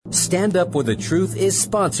Stand Up For the Truth is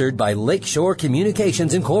sponsored by Lakeshore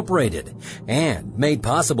Communications Incorporated and made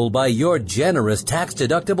possible by your generous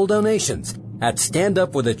tax-deductible donations at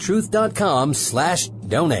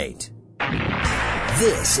standupforthetruth.com/donate.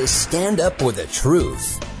 This is Stand Up For the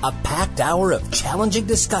Truth, a packed hour of challenging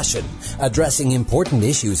discussion addressing important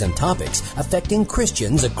issues and topics affecting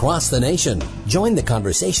Christians across the nation. Join the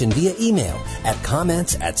conversation via email at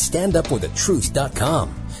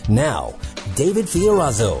comments@standupforthetruth.com. Now, David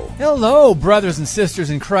Fiorazo. Hello, brothers and sisters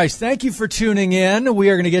in Christ. Thank you for tuning in. We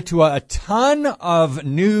are going to get to a ton of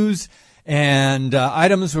news and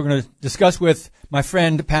items we're going to discuss with my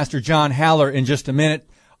friend, Pastor John Haller, in just a minute,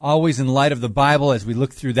 always in light of the Bible as we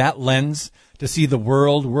look through that lens to see the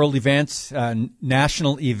world events,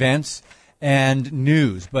 national events, and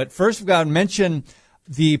news. But first, we've got to mention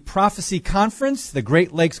the Prophecy Conference, the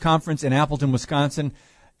Great Lakes Conference in Appleton, Wisconsin,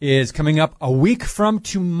 is coming up a week from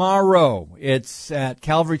tomorrow. It's at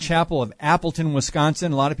Calvary Chapel of Appleton,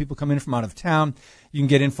 Wisconsin. A lot of people come in from out of town. You can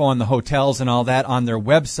get info on the hotels and all that on their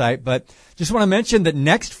website. But just want to mention that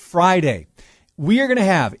next Friday, we are going to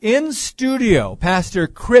have in studio Pastor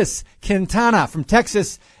Chris Quintana from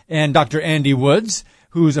Texas and Dr. Andy Woods,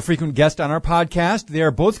 who's a frequent guest on our podcast. They are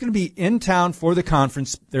both going to be in town for the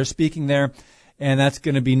conference. They're speaking there. And that's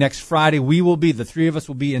going to be next Friday. The three of us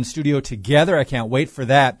will be in studio together. I can't wait for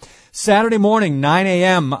that. Saturday morning, 9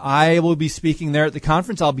 a.m., I will be speaking there at the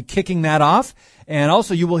conference. I'll be kicking that off. And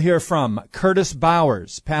also you will hear from Curtis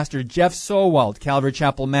Bowers, Pastor Jeff Sowald, Calvary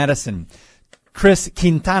Chapel, Madison, Chris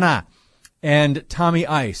Quintana, and Tommy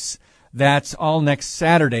Ice. That's all next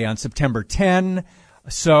Saturday on September 10.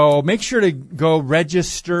 So make sure to go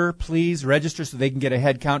register, please. Register so they can get a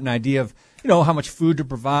head count and idea of how much food to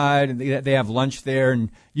provide, and they have lunch there, and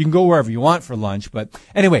you can go wherever you want for lunch. But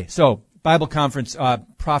anyway, so Bible conference,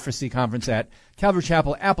 prophecy conference at Calvary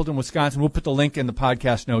Chapel, Appleton, Wisconsin. We'll put the link in the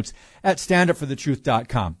podcast notes at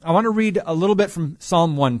standupforthetruth.com. I want to read a little bit from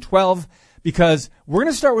Psalm 112 because we're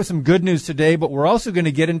going to start with some good news today, but we're also going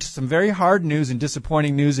to get into some very hard news and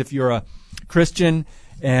disappointing news if you're a Christian.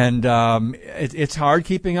 And it's hard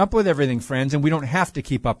keeping up with everything, friends, and we don't have to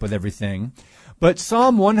keep up with everything. But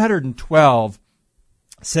Psalm 112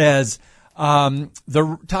 says,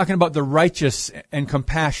 talking about the righteous and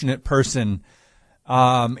compassionate person,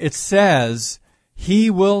 it says, he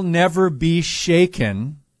will never be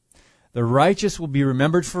shaken. The righteous will be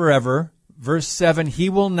remembered forever. Verse 7, he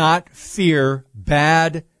will not fear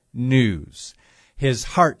bad news. His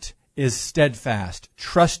heart is steadfast,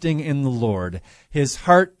 trusting in the Lord. His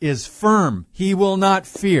heart is firm. He will not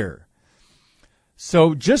fear.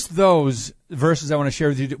 So just those verses I want to share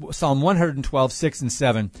with you, Psalm 112, 6 and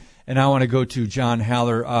 7, and I want to go to John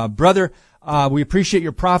Haller. Brother, we appreciate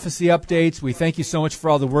your prophecy updates. We thank you so much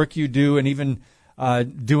for all the work you do and even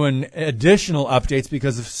doing additional updates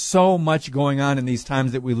because of so much going on in these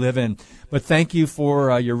times that we live in. But thank you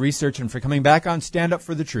for your research and for coming back on Stand Up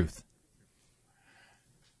for the Truth.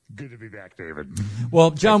 Good to be back, David.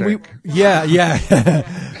 Well, John, because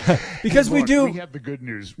look, we do. We have the good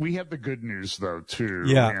news. We have the good news, though, too.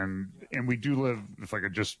 Yeah. And we do live, if I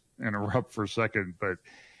could just interrupt for a second, but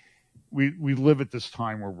we live at this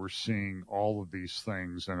time where we're seeing all of these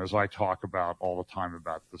things. And as I talk about all the time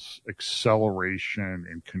about this acceleration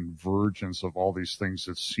and convergence of all these things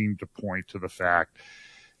that seem to point to the fact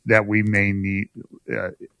that we may need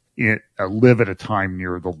live at a time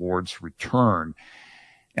near the Lord's return.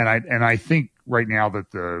 And I think right now that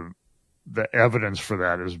the evidence for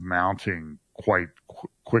that is mounting quite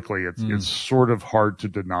quickly. It's sort of hard to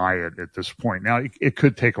deny it at this point. Now, it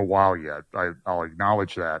could take a while yet. I'll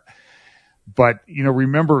acknowledge that. But,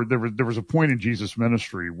 remember there was a point in Jesus'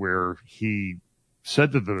 ministry where he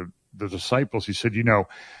said to the disciples, he said, the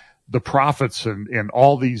prophets and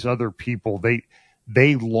all these other people, they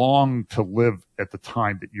long to live at the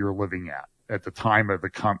time that you're living at the time of the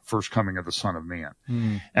first coming of the Son of Man.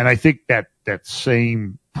 And I think that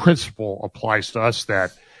same principle applies to us,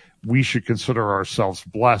 that we should consider ourselves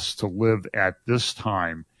blessed to live at this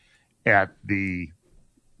time, at the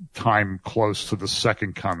time close to the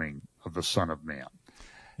second coming of the Son of Man.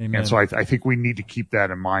 Amen. And so I think we need to keep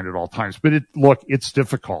that in mind at all times. But it's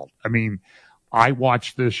difficult. I mean, I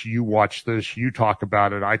watch this, you watch this, you talk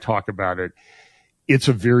about it, I talk about it. It's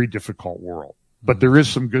a very difficult world. But there is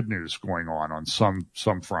some good news going on some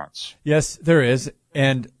fronts. Yes, there is.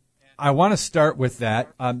 And I want to start with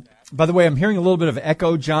that. By the way, I'm hearing a little bit of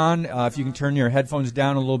echo, John. If you can turn your headphones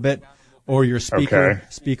down a little bit, or your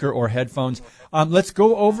speaker or headphones. Let's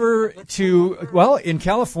go over to, in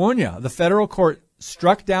California, the federal court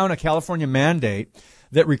struck down a California mandate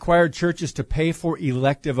that required churches to pay for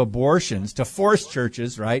elective abortions, to force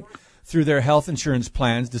churches, right, through their health insurance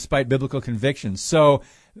plans despite biblical convictions. So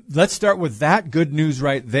let's start with that good news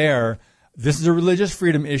right there. This is a religious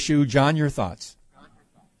freedom issue. John, your thoughts?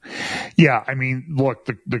 Yeah, I mean, look,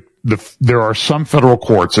 there are some federal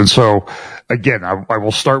courts, and so again, I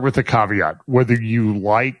will start with the caveat: whether you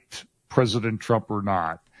liked President Trump or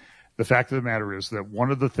not, the fact of the matter is that one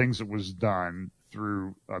of the things that was done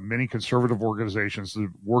through many conservative organizations that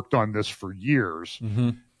worked on this for years,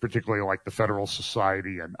 particularly like the Federal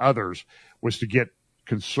Society and others, was to get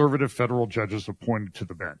conservative federal judges appointed to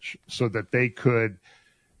the bench so that they could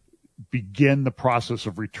begin the process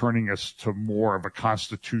of returning us to more of a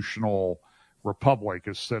constitutional republic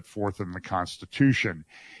as set forth in the Constitution.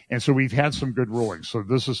 And so we've had some good rulings. So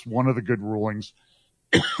this is one of the good rulings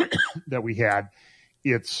that we had.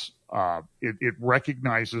 It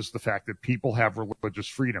recognizes the fact that people have religious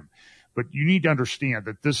freedom. But you need to understand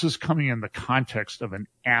that this is coming in the context of an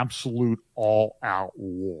absolute all-out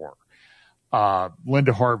war.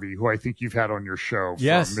 Linda Harvey, who I think you've had on your show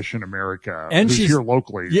from Mission America, and who's she's here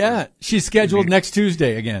locally. Yeah, she's scheduled next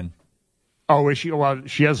Tuesday again. Oh, is she? Well,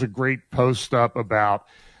 she has a great post up about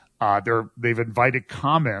they've invited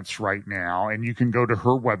comments right now, and you can go to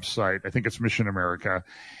her website. I think it's Mission America,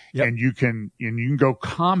 and you can go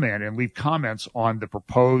comment and leave comments on the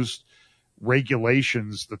proposed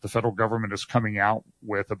regulations that the federal government is coming out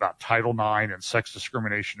with about Title IX and sex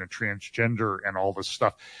discrimination and transgender and all this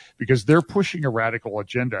stuff, because they're pushing a radical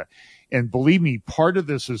agenda. And believe me, part of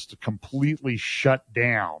this is to completely shut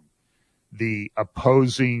down the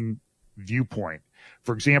opposing viewpoint.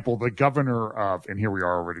 For example, the governor of, and here we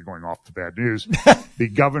are already going off to bad news, the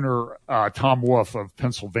governor, Tom Wolf of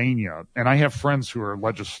Pennsylvania, and I have friends who are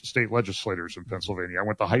state legislators in Pennsylvania. I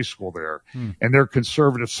went to high school there, and they're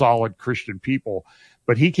conservative, solid Christian people.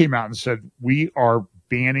 But he came out and said, we are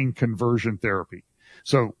banning conversion therapy.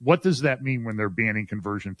 So what does that mean when they're banning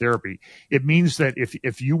conversion therapy? It means that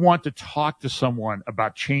if you want to talk to someone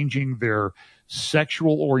about changing their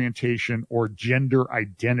sexual orientation or gender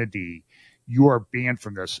identity, you are banned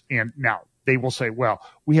from this. And now they will say, well,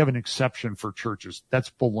 we have an exception for churches. That's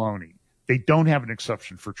baloney. They don't have an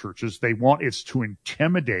exception for churches. It's to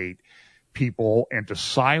intimidate people and to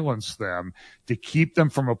silence them, to keep them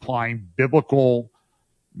from applying biblical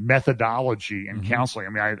methodology and counseling. I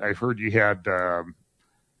mean, I heard you had the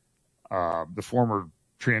former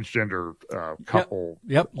transgender couple.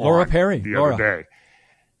 Yep. Laura Perry. The other day.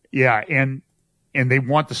 Yeah. And they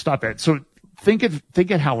want to stop that. So think of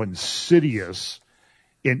how insidious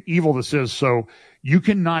and evil this is. So you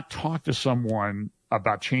cannot talk to someone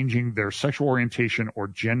about changing their sexual orientation or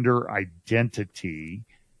gender identity,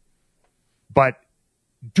 but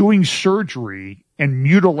doing surgery and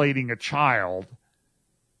mutilating a child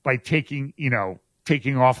by taking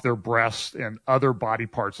off their breasts and other body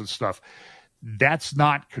parts and stuff, that's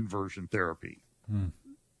not conversion therapy.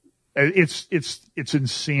 It's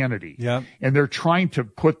insanity. Yeah. And they're trying to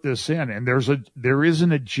put this in, and there is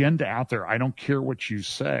an agenda out there. I don't care what you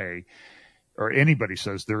say or anybody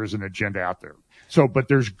says, there is an agenda out there. So, but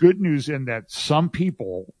there's good news in that some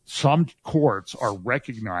courts are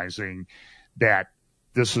recognizing that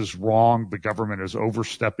this is wrong. The government is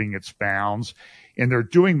overstepping its bounds, and they're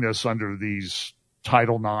doing this under these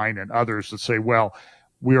Title IX and others that say, well,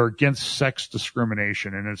 we are against sex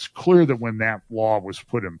discrimination. And it's clear that when that law was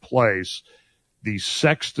put in place, the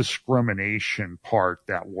sex discrimination part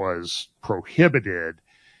that was prohibited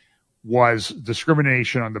was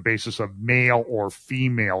discrimination on the basis of male or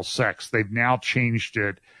female sex. They've now changed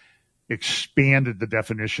it, expanded the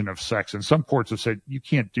definition of sex. And some courts have said, you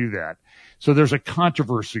can't do that. So there's a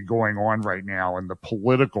controversy going on right now in the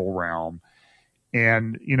political realm.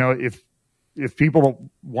 And, if people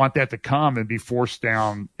don't want that to come and be forced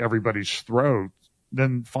down everybody's throat,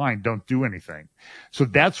 then fine, don't do anything. So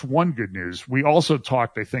that's one good news. We also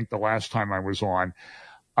talked, I think the last time I was on,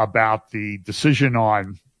 about the decision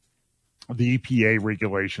on the EPA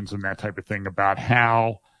regulations and that type of thing, about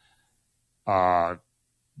how the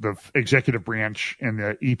executive branch and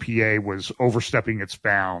the EPA was overstepping its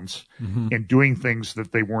bounds and doing things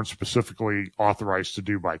that they weren't specifically authorized to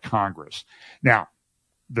do by Congress. Now,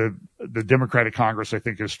 the Democratic Congress, I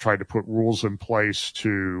think, has tried to put rules in place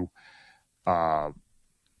to cover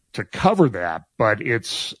that, but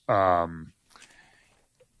it's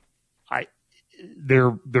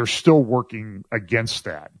they're still working against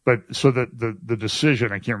that. But so the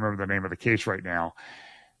decision, I can't remember the name of the case right now,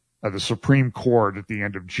 the Supreme Court at the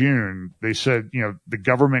end of June, they said, the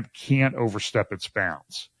government can't overstep its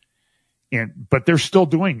bounds, but they're still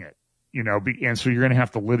doing it. And so you're going to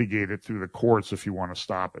have to litigate it through the courts if you want to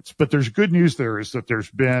stop it. But there's good news there is that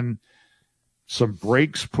there's been some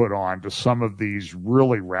brakes put on to some of these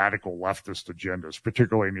really radical leftist agendas,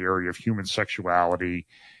 particularly in the area of human sexuality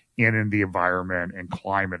and in the environment and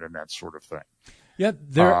climate and that sort of thing. Yeah,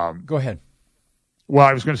 go ahead. Well,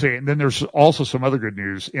 I was going to say, and then there's also some other good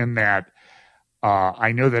news in that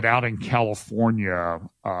I know that out in California,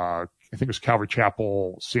 I think it was Calvary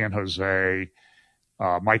Chapel, San Jose,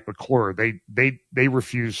 Mike McClure, they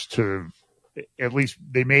refused to, at least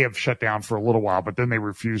they may have shut down for a little while, but then they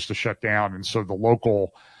refused to shut down. And so the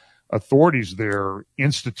local authorities there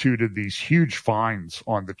instituted these huge fines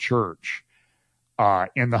on the church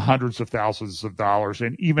in the hundreds of thousands of dollars,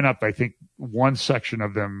 and even up, I think one section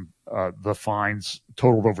of them, the fines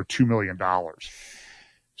totaled over $2 million.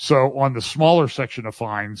 So on the smaller section of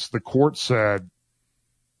fines, the court said,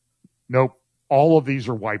 nope, all of these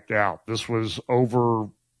are wiped out. This was over,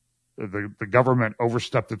 the government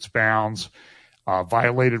overstepped its bounds,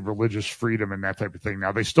 violated religious freedom and that type of thing.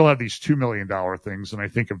 Now, they still have these $2 million things, and I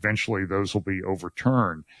think eventually those will be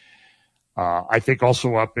overturned. I think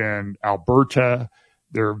also up in Alberta,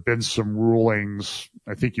 there have been some rulings.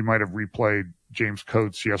 I think you might have replayed James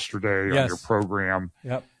Coates yesterday on your program.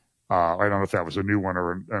 Yep. I don't know if that was a new one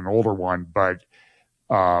or an older one, but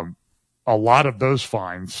a lot of those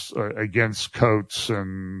fines against Coates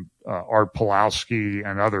and Art Pulowski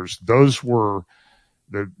and others, those were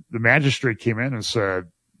the magistrate came in and said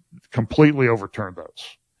completely overturned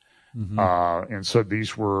those. Mm-hmm. And so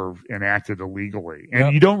these were enacted illegally.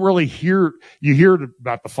 And you don't really you hear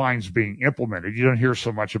about the fines being implemented. You don't hear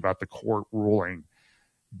so much about the court ruling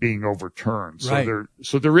being overturned. Right.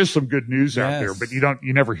 So there is some good news out there, but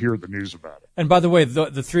you never hear the news about it. And by the way,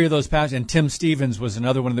 the three of those pastors, and Tim Stevens was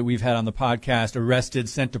another one that we've had on the podcast, arrested,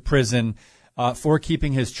 sent to prison, for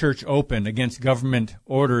keeping his church open against government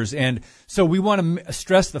orders. And so we want to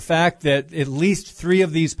stress the fact that at least three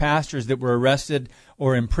of these pastors that were arrested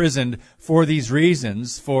or imprisoned for these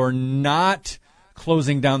reasons, for not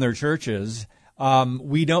closing down their churches,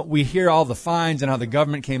 we hear all the fines and how the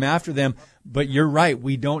government came after them, but you're right,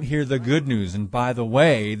 we don't hear the good news. And by the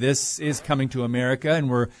way, this is coming to America, and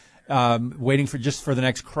we're waiting for the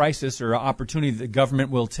next crisis or opportunity that the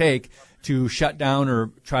government will take to shut down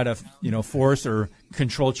or try to, force or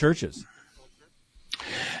control churches.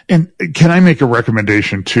 And can I make a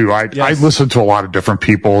recommendation too? I listen to a lot of different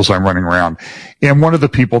people as I'm running around. And one of the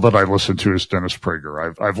people that I listen to is Dennis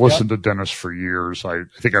Prager. I've listened to Dennis for years. I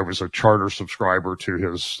think I was a charter subscriber to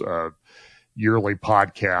his, yearly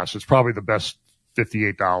podcast. It's probably the best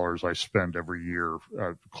 $58 I spend every year,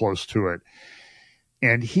 close to it.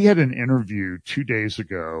 And he had an interview 2 days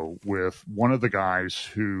ago with one of the guys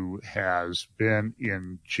who has been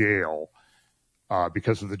in jail,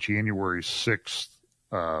 because of the January 6th,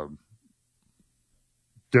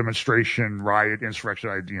 demonstration, riot,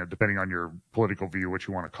 insurrection, depending on your political view, what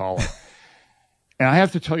you want to call it. And I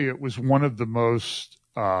have to tell you, it was one of the most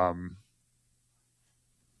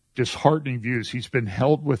disheartening views. He's been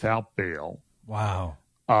held without bail. Wow.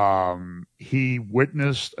 He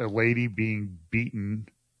witnessed a lady being beaten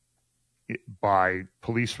by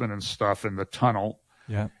policemen and stuff in the tunnel.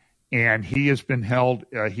 Yeah. And he has been held,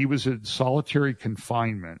 he was in solitary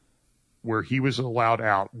confinement, where he was allowed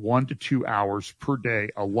out 1 to 2 hours per day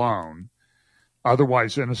alone,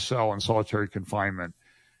 otherwise in a cell in solitary confinement,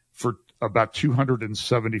 for about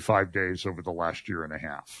 275 days over the last year and a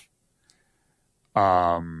half.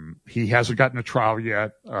 He hasn't gotten a trial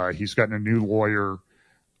yet. He's gotten a new lawyer.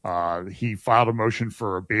 He filed a motion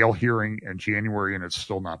for a bail hearing in January, and it's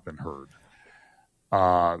still not been heard.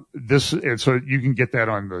 And so you can get that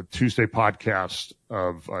on the Tuesday podcast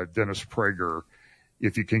of Dennis Prager,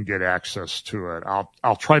 if you can get access to it.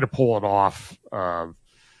 I'll try to pull it off.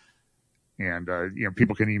 And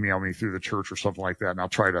people can email me through the church or something like that, and I'll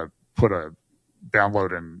try to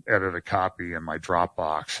download and edit a copy in my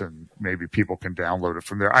Dropbox, and maybe people can download it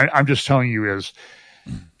from there. I'm just telling you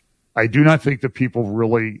I do not think that people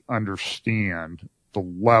really understand the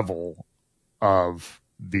level of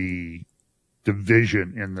the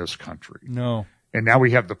division in this country. No. And now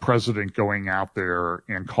we have the president going out there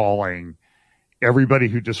and calling everybody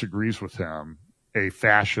who disagrees with him a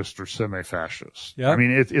fascist or semi-fascist. Yep. I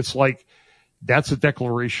mean, it's like, that's a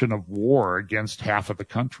declaration of war against half of the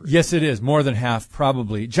country. Yes, it is. More than half,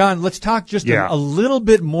 probably. John, let's talk just a little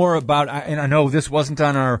bit more about, and I know this wasn't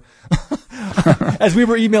on our, as we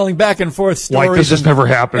were emailing back and forth stories. Like this has never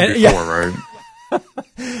happened before, right?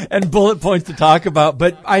 And bullet points to talk about.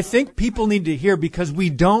 But I think people need to hear, because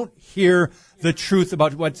we don't hear the truth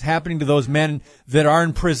about what's happening to those men that are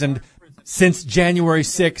imprisoned since January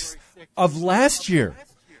 6th of last year.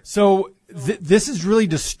 So this is really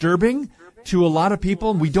disturbing. to a lot of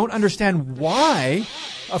people. We don't understand why.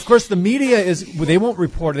 Of course, the media they won't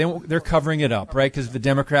report it. They're covering it up, right? Because the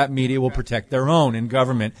Democrat media will protect their own in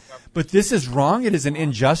government. But this is wrong. It is an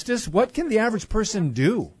injustice. What can the average person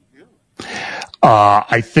do?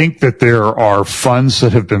 I think that there are funds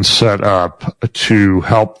that have been set up to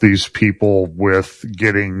help these people with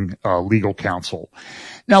getting legal counsel.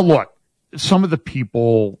 Now, look, some of the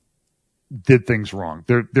people did things wrong.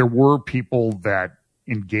 There were people that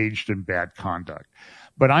engaged in bad conduct.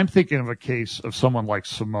 But I'm thinking of a case of someone like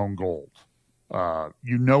Simone Gold.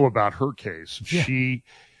 You know about her case.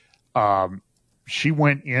 Yeah. She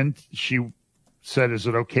went in. She said, "Is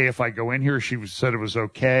it okay if I go in here?" She said it was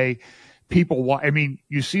okay. People,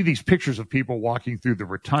 you see these pictures of people walking through the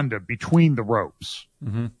rotunda between the ropes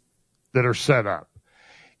that are set up.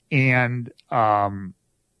 And,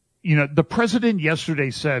 the president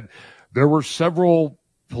yesterday said there were several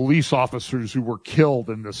police officers who were killed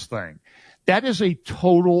in this thing. That is a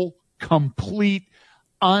total, complete,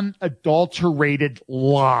 unadulterated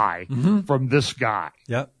lie from this guy.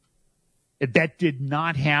 Yep. That did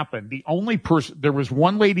not happen. The only person, there was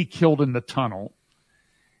one lady killed in the tunnel,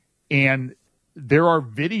 and there are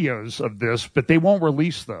videos of this, but they won't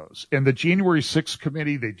release those. And the January 6th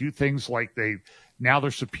committee, they do things like they're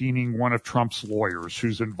subpoenaing one of Trump's lawyers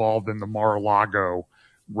who's involved in the Mar-a-Lago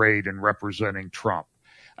raid and representing Trump.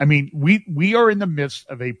 I mean, we are in the midst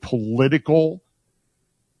of a political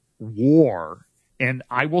war, and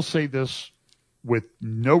I will say this with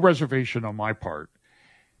no reservation on my part.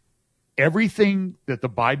 Everything that the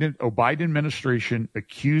Biden administration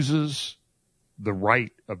accuses the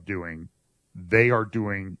right of doing, they are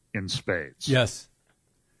doing in spades. Yes,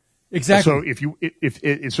 exactly.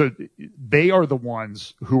 So they are the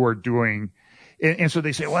ones who are doing. And so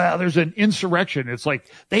they say, well, there's an insurrection. It's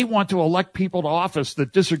like they want to elect people to office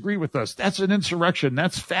that disagree with us. That's an insurrection.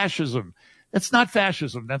 That's fascism. That's not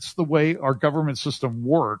fascism. That's the way our government system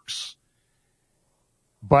works.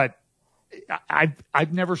 But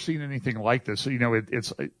I've never seen anything like this. I'm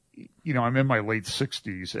in my late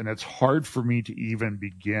 60s, and it's hard for me to even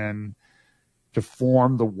begin to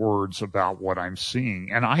form the words about what I'm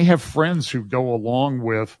seeing. And I have friends who go along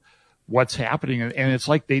with what's happening, and it's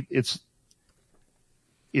like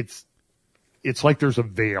it's like there's a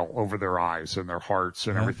veil over their eyes and their hearts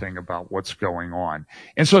and everything about what's going on.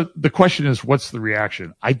 And so the question is, what's the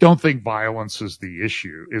reaction? I don't think violence is the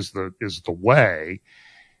issue, is the way.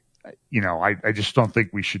 I just don't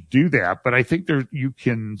think we should do that. But I think you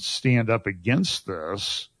can stand up against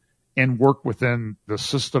this and work within the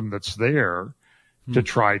system that's there to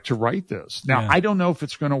try to right this. Now, I don't know if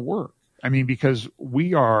it's going to work. I mean, because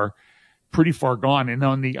we are pretty far gone. And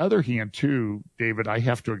on the other hand, too, David, I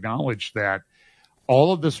have to acknowledge that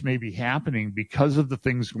all of this may be happening because of the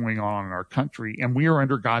things going on in our country, and we are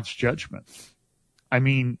under God's judgment. I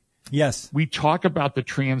mean, yes, we talk about the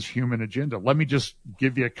transhuman agenda. Let me just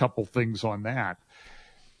give you a couple things on that.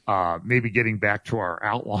 Maybe getting back to our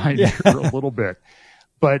outline here a little bit.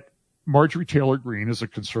 But Marjorie Taylor Greene is a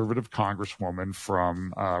conservative congresswoman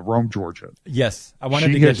from Rome, Georgia. Yes, I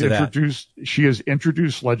wanted to get to that. She has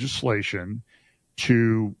introduced legislation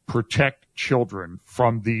to protect children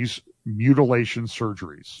from these mutilation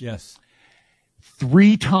surgeries. Yes.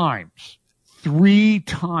 3 times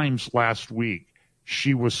last week,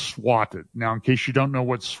 she was swatted. Now, in case you don't know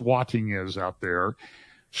what swatting is out there,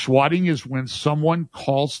 swatting is when someone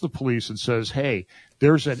calls the police and says, hey,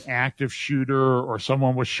 there's an active shooter or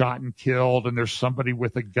someone was shot and killed and there's somebody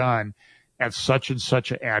with a gun at such and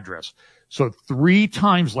such an address. So 3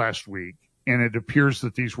 times last week, and it appears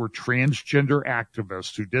that these were transgender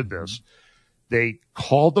activists who did this, they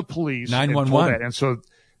called the police. 911. And so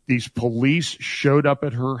these police showed up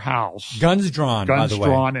at her house. Guns drawn, by the way. Guns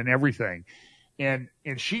drawn and everything. And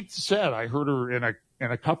she said, I heard her in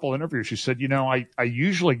a couple interviews, she said, I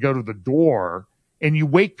usually go to the door, and you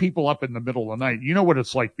wake people up in the middle of the night. You know what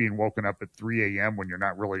it's like being woken up at 3 a.m. when you're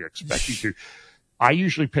not really expecting to. I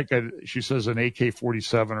usually pick she says, an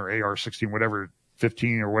AK-47 or AR-16, whatever,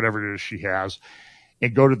 15 or whatever it is she has,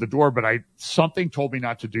 and go to the door. But something told me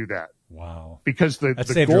not to do that. Wow. Because the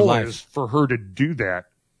goal is for her to do that.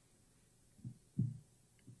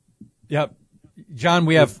 Yep. John,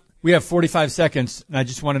 we have 45 seconds, and I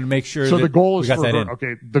just wanted to make sure so that the goal is we got for that her, in.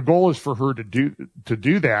 Okay, the goal is for her to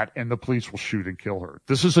do that, and the police will shoot and kill her.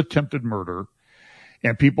 This is attempted murder,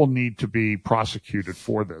 and people need to be prosecuted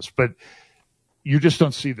for this. But you just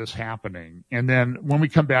don't see this happening. And then when we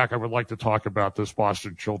come back, I would like to talk about this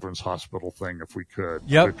Boston Children's Hospital thing, if we could,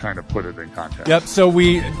 to kind of put it in context. Yep. So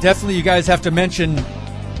we definitely, you guys have to mention,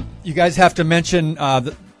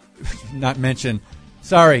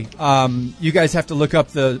 Sorry. You guys have to look up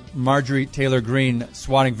the Marjorie Taylor Greene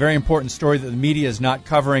swatting. Very important story that the media is not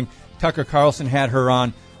covering. Tucker Carlson had her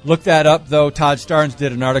on. Look that up, though. Todd Starnes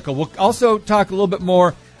did an article. We'll also talk a little bit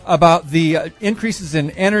more about the increases in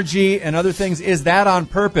energy and other things. Is that on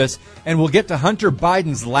purpose? And we'll get to Hunter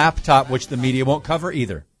Biden's laptop, which the media won't cover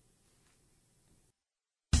either.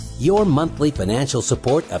 Your monthly financial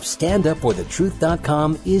support of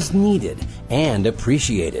StandUpForTheTruth.com is needed and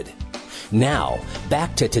appreciated. Now,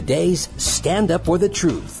 back to today's Stand Up for the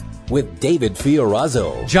Truth with David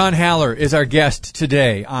Fiorazo. John Haller is our guest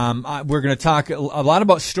today. We're going to talk a lot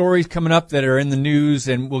about stories coming up that are in the news,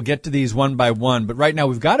 and we'll get to these one by one. But right now,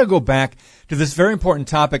 we've got to go back to this very important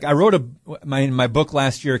topic. I wrote in my book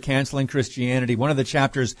last year, Canceling Christianity. One of the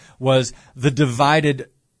chapters was the divided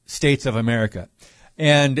states of America.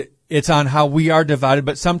 And it's on how we are divided,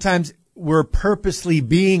 but sometimes we're purposely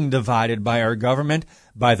being divided by our government,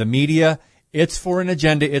 by the media. It's for an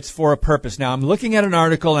agenda. It's for a purpose. Now, I'm looking at an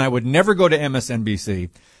article, and I would never go to MSNBC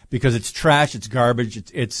because it's trash, it's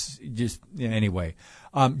garbage, it's just, anyway.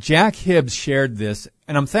 Jack Hibbs shared this,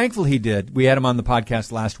 and I'm thankful he did. We had him on the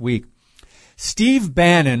podcast last week. Steve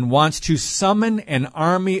Bannon wants to summon an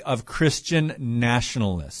army of Christian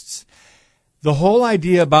nationalists. The whole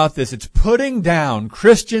idea about this, it's putting down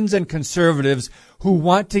Christians and conservatives who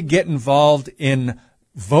want to get involved in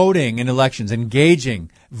voting in elections,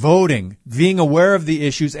 engaging, voting, being aware of the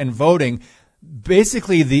issues and voting.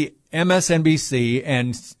 Basically, the MSNBC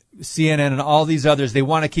and CNN and all these others, they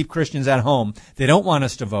want to keep Christians at home. They don't want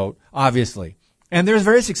us to vote, obviously. And they're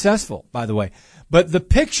very successful, by the way. But the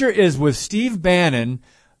picture is with Steve Bannon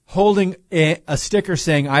holding a sticker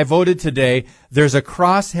saying, I voted today. There's a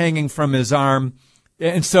cross hanging from his arm.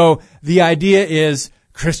 And so the idea is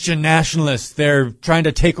Christian nationalists. They're trying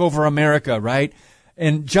to take over America, right?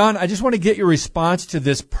 And John, I just want to get your response to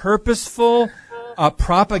this purposeful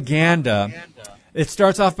propaganda. It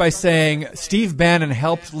starts off by saying Steve Bannon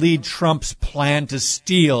helped lead Trump's plan to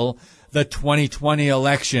steal the 2020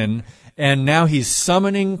 election, and now he's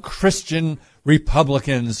summoning Christian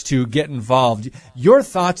Republicans to get involved. Your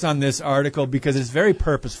thoughts on this article, because it's very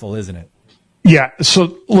purposeful, isn't it? Yeah.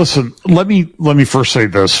 So listen, let me first say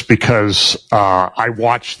this, because I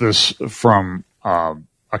watched this from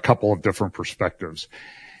a couple of different perspectives,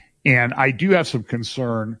 and I do have some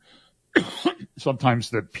concern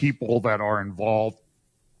sometimes that people that are involved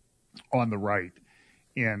on the right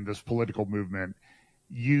in this political movement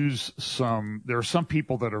there are some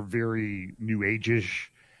people that are very New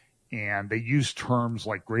Age-ish, and they use terms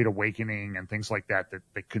like Great Awakening and things like that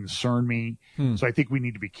concern me. So I think we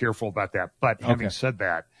need to be careful about that. But having said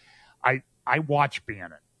that, I watch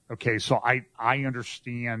Bannon. Okay, so I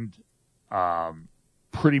understand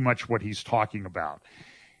pretty much what he's talking about.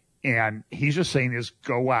 And he's just saying is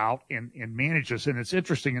go out and manage this. And it's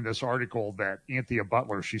interesting in this article that Anthea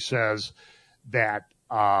Butler, she says that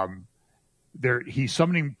he's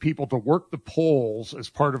summoning people to work the polls as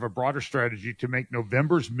part of a broader strategy to make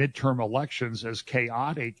November's midterm elections as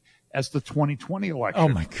chaotic as the 2020 election. Oh,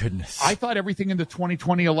 my goodness. I thought everything in the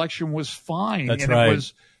 2020 election was fine. That's and right. It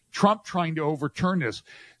was Trump trying to overturn this.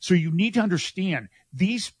 So you need to understand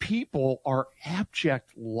these people are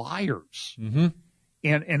abject liars. Mm-hmm.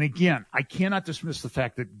 And again, I cannot dismiss the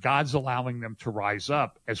fact that God's allowing them to rise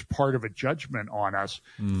up as part of a judgment on us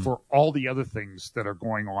for all the other things that are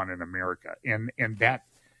going on in America. And that,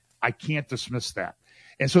 I can't dismiss that.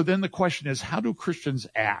 And so then the question is, how do Christians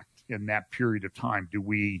act in that period of time? Do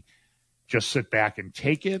we just sit back and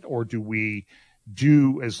take it, or do we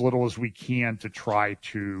do as little as we can to try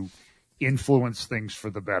to influence things for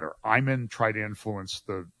the better? I'm in try to influence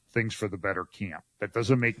the things for the better camp. That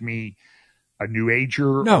doesn't make me a New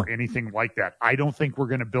Ager or anything like that. I don't think we're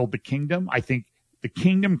going to build the kingdom. I think the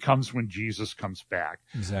kingdom comes when Jesus comes back.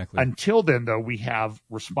 Exactly. Until then, though, we have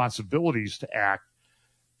responsibilities to act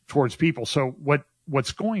towards people. So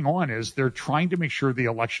what's going on is they're trying to make sure the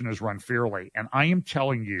election is run fairly. And I am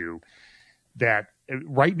telling you that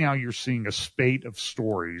right now you're seeing a spate of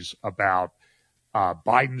stories about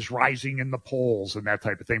Biden's rising in the polls and that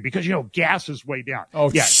type of thing, because, gas is way down.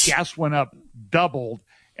 Oh, yeah, gas went up, doubled,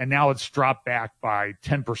 and now it's dropped back by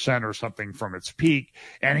 10% or something from its peak,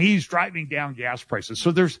 and he's driving down gas prices.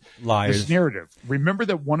 So there's this narrative. Remember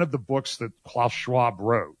that one of the books that Klaus Schwab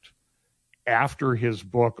wrote after his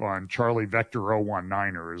book on Charlie Vector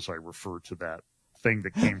 019er, as I refer to that thing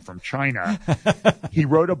that came from China, he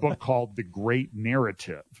wrote a book called The Great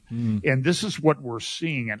Narrative. And this is what we're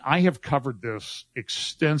seeing. And I have covered this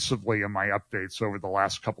extensively in my updates over the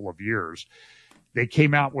last couple of years. They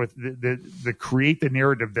came out with the create the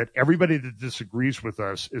narrative that everybody that disagrees with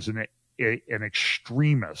us is an an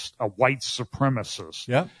extremist, a white supremacist,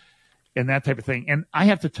 Yeah. and that type of thing. And I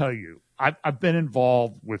have to tell you, I've been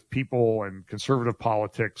involved with people in conservative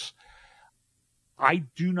politics. I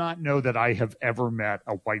do not know that I have ever met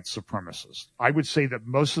a white supremacist. I would say that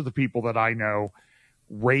most of the people that I know,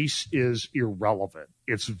 race is irrelevant.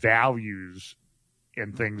 It's values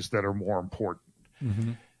and things that are more important.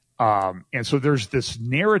 Mm-hmm. And so there's this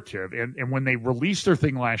narrative. And when they released their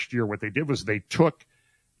thing last year, what they did was they took,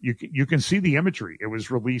 you can see the imagery. It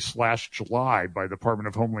was released last July by the Department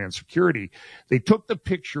of Homeland Security. They took the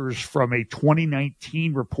pictures from a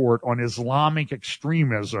 2019 report on Islamic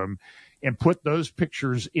extremism and put those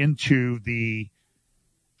pictures into the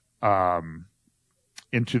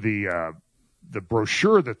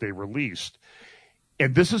brochure that they released.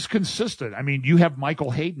 And this is consistent. I mean, you have Michael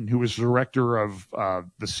Hayden, who is director of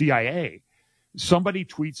the CIA. Somebody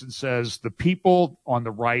tweets and says, the people on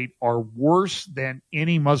the right are worse than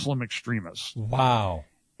any Muslim extremists. Wow.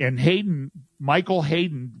 And Michael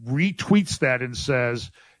Hayden retweets that and says,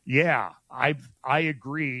 yeah, I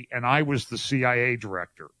agree. And I was the CIA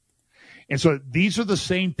director. And so these are the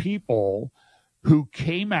same people who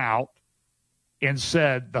came out and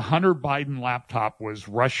said the Hunter Biden laptop was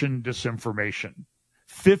Russian disinformation.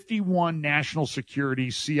 51 national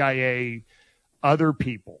security, CIA, other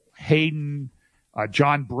people, Hayden,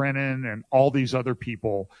 John Brennan, and all these other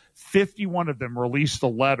people, 51 of them released a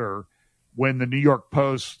letter when the New York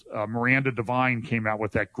Post, Miranda Devine came out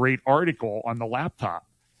with that great article on the laptop.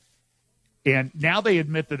 And now they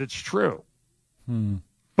admit that it's true.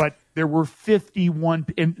 But there were 51,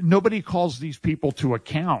 and nobody calls these people to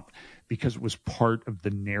account because it was part of the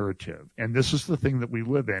narrative. And this is the thing that we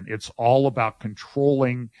live in. It's all about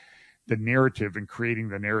controlling the narrative and creating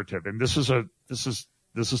the narrative. And this is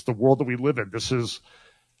the world that we live in.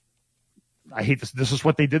 I hate this. This is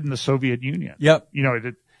what they did in the Soviet Union. Yep. You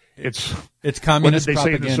know, it's communist what did they propaganda.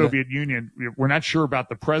 say in the Soviet Union? We're not sure about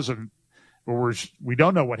the present, but we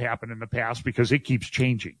don't know what happened in the past because it keeps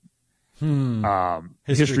changing.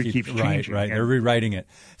 History keeps changing. Right. They're rewriting it.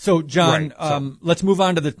 So, John, let's move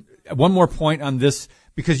on to one more point on this,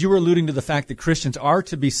 because you were alluding to the fact that Christians are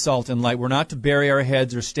to be salt and light. We're not to bury our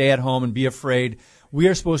heads or stay at home and be afraid. We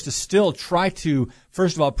are supposed to still try to,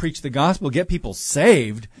 first of all, preach the gospel, get people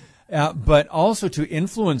saved, but also to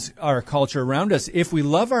influence our culture around us. If we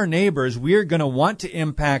love our neighbors, we're going to want to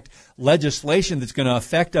impact legislation that's going to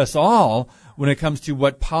affect us all when it comes to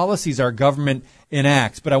what policies our government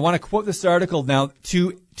enacts. But I want to quote this article now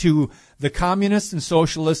to the communists and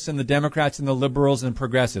socialists and the Democrats and the liberals and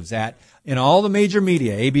progressives in all the major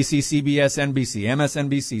media, ABC, CBS, NBC,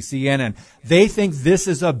 MSNBC, CNN. They think this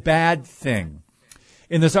is a bad thing.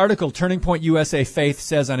 In this article, Turning Point USA Faith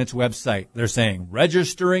says on its website, they're saying,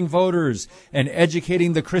 registering voters and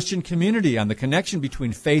educating the Christian community on the connection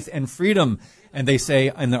between faith and freedom. And they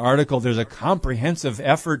say in the article, there's a comprehensive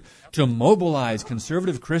effort to mobilize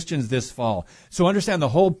conservative Christians this fall. So understand the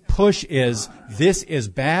whole push is, this is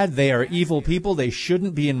bad. They are evil people. They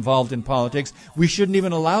shouldn't be involved in politics. We shouldn't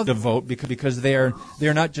even allow them to vote because they are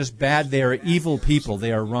not just bad. They are evil people.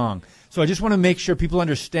 They are wrong. So I just want to make sure people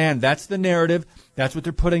understand that's the narrative. That's what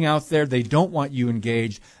they're putting out there. They don't want you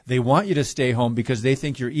engaged. They want you to stay home because they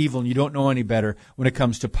think you're evil and you don't know any better when it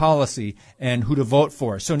comes to policy and who to vote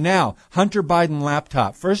for. So now, Hunter Biden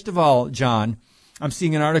laptop. First of all, John, I'm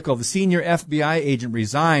seeing an article. The senior FBI agent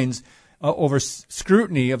resigns over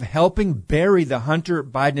scrutiny of helping bury the Hunter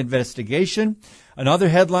Biden investigation. Another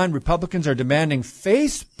headline, Republicans are demanding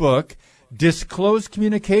Facebook disclose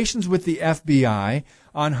communications with the FBI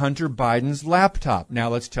on Hunter Biden's laptop. Now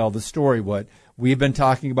let's tell the story, what we've been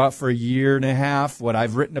talking about for a year and a half, what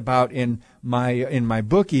I've written about in my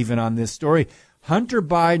book even on this story. Hunter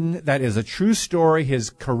Biden, that is a true story. His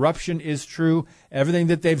corruption is true. Everything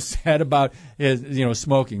that they've said about his,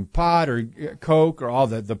 smoking pot or coke or all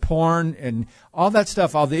the porn and all that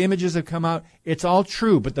stuff, all the images that come out, it's all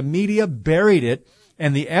true. But the media buried it,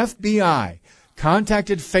 and the FBI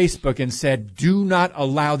contacted Facebook and said, do not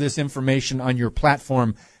allow this information on your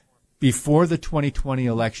platform before the 2020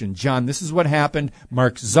 election. John, this is what happened.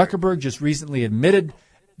 Mark Zuckerberg just recently admitted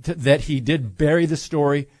that he did bury the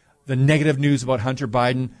story, the negative news about Hunter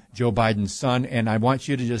Biden, Joe Biden's son, and I want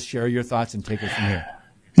you to just share your thoughts and take it from here.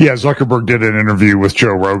 Yeah, Zuckerberg did an interview with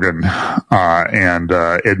Joe Rogan and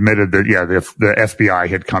admitted that, the FBI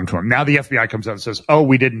had come to him. Now the FBI comes out and says, oh,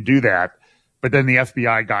 we didn't do that. But then the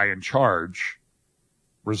FBI guy in charge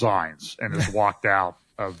resigns and has walked out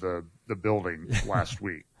of the building last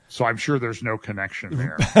week. So I'm sure there's no connection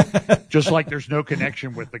there. Just like there's no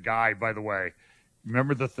connection with the guy, by the way,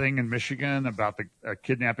 Remember the thing in Michigan about the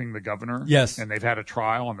kidnapping the governor? Yes. And they've had a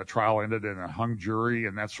trial, and the trial ended in a hung jury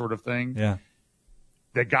and that sort of thing. Yeah.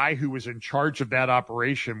 The guy who was in charge of that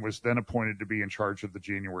operation was then appointed to be in charge of the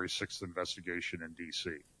January 6th investigation in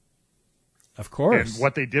D.C. Of course. And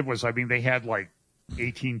what they did was, I mean, they had like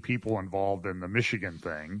 18 people involved in the Michigan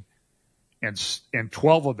thing, and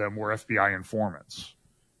 12 of them were FBI informants.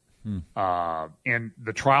 And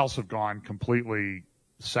the trials have gone completely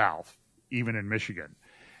south, even in Michigan.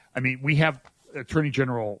 I mean, we have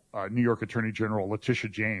New York Attorney General Letitia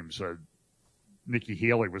James. Nikki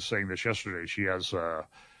Haley was saying this yesterday. She has a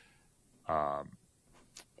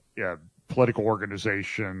political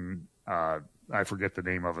organization. I forget the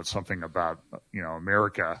name of it, something about,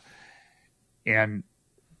 America. And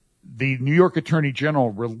the New York Attorney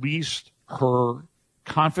General released her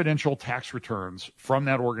confidential tax returns from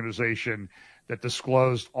that organization that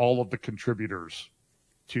disclosed all of the contributors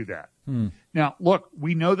to that. Now, look,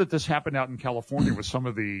 we know that this happened out in California with some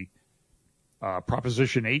of the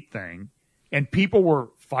Proposition 8 thing, and people were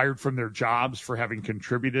fired from their jobs for having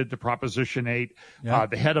contributed to Proposition 8. Yeah.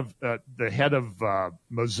 The head of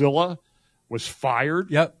Mozilla was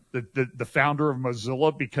fired. Yep. The founder of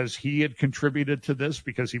Mozilla, because he had contributed to this,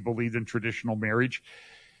 because he believed in traditional marriage.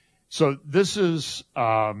 So this is,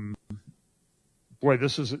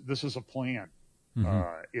 this is a plan.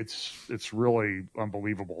 It's really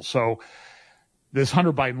unbelievable. So this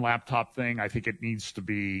Hunter Biden laptop thing, I think it needs to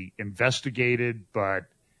be investigated, but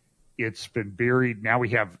it's been buried. Now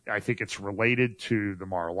I think it's related to the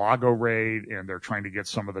Mar-a-Lago raid, and they're trying to get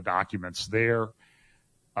some of the documents there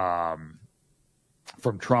from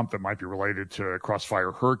Trump that might be related to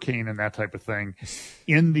Crossfire Hurricane and that type of thing.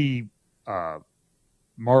 In the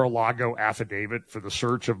Mar-a-Lago affidavit for the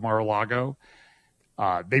search of Mar-a-Lago,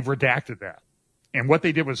 they've redacted that. And what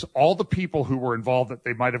they did was all the people who were involved that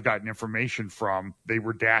they might have gotten information from, they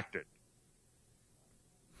redacted.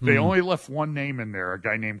 They only left one name in there, a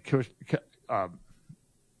guy named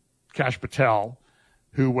Kash Patel,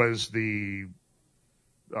 who was the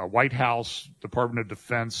White House Department of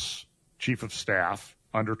Defense Chief of Staff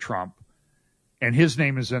under Trump. And his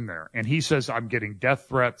name is in there. And he says, I'm getting death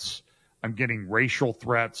threats. I'm getting racial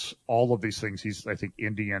threats, all of these things. He's, I think,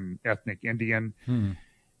 ethnic Indian.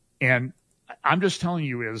 And I'm just telling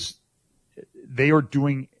you is they are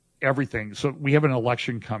doing everything. So we have an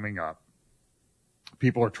election coming up.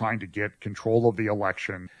 People are trying to get control of the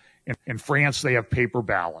election. In France, they have paper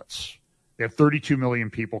ballots. They have 32 million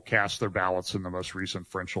people cast their ballots in the most recent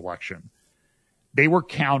French election. They were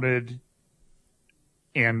counted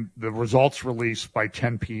and the results released by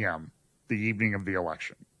 10 p.m. the evening of the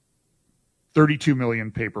election. 32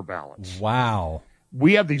 million paper ballots. Wow.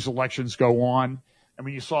 We have these elections go on. I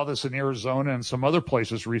mean, you saw this in Arizona and some other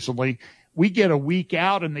places recently. We get a week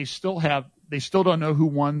out and they still don't know who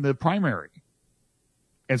won the primary.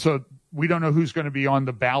 And so we don't know who's going to be on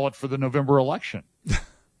the ballot for the November election.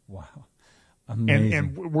 Wow. Amazing.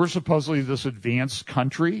 And we're supposedly this advanced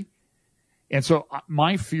country. And so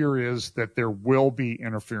my fear is that there will be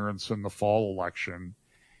interference in the fall election.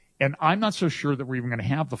 And I'm not so sure that we're even going to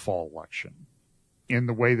have the fall election in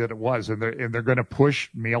the way that it was. And they're going to push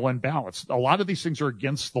mail-in ballots. A lot of these things are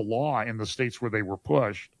against the law in the states where they were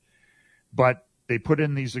pushed. But they put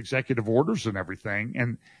in these executive orders and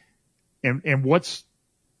everything. And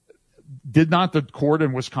did not the court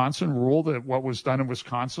in Wisconsin rule that what was done in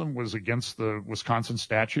Wisconsin was against the Wisconsin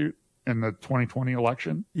statute in the 2020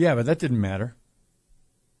 election? Yeah, but that didn't matter.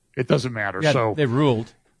 It doesn't matter. Yeah, so they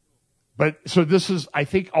ruled. But so I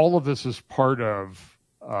think all of this is part of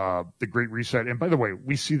the Great Reset. And by the way,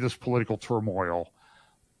 we see this political turmoil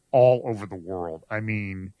all over the world. I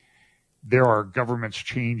mean, there are governments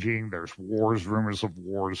changing. There's wars, rumors of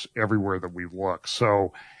wars everywhere that we look.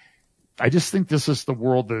 So I just think this is the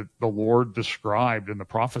world that the Lord described and the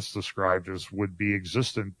prophets described as would be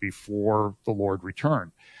existent before the Lord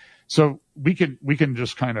returned. So we can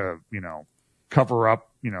just kind of, cover up,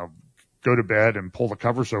 go to bed and pull the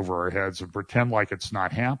covers over our heads and pretend like it's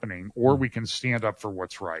not happening, or we can stand up for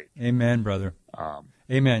what's right. Amen, brother.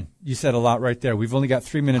 Amen. You said a lot right there. We've only got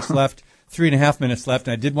 3 minutes left, 3.5 minutes left.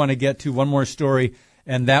 And I did want to get to one more story,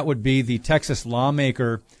 and that would be the Texas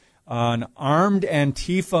lawmaker on armed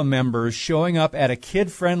Antifa members showing up at a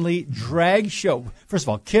kid-friendly drag show. First of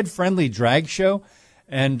all, kid-friendly drag show,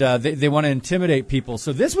 and they want to intimidate people.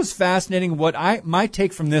 So this was fascinating. My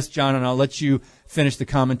take from this, John, and I'll let you finish the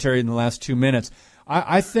commentary in the last 2 minutes.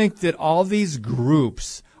 I think that all these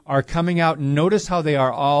groups are coming out. Notice how they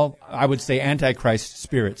are all, I would say, Antichrist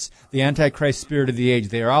spirits, the Antichrist spirit of the age.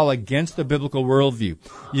 They are all against the biblical worldview.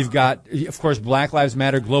 You've got, of course, Black Lives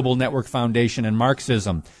Matter Global Network Foundation and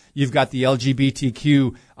Marxism. You've got the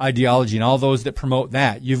LGBTQ ideology and all those that promote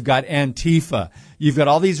that. You've got Antifa. You've got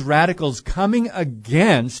all these radicals coming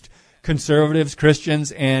against conservatives,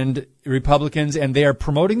 Christians, and Republicans, and they are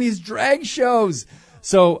promoting these drag shows.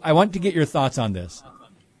 So I want to get your thoughts on this.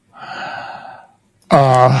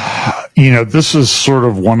 This is sort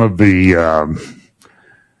of one of the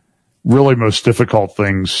really most difficult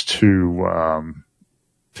things to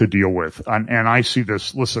deal with. And I see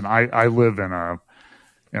this. Listen, I live in our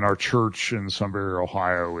church in Sunbury,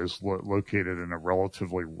 Ohio, is located in a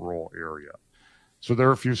relatively rural area. So there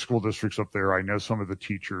are a few school districts up there. I know some of the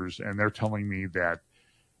teachers, and they're telling me that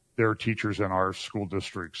there are teachers in our school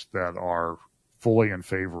districts that are fully in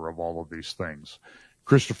favor of all of these things.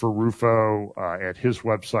 Christopher Rufo at his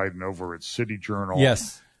website and over at City Journal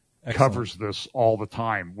covers this all the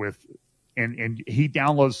time and he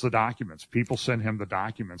downloads the documents. People send him the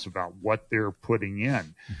documents about what they're putting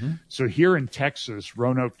in. Mm-hmm. So here in Texas,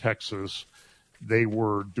 Roanoke, Texas, they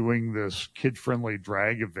were doing this kid-friendly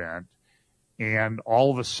drag event, and all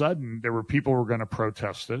of a sudden there were people who were going to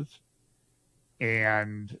protest it,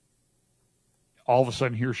 and all of a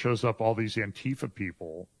sudden here shows up all these Antifa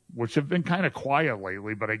people, which have been kind of quiet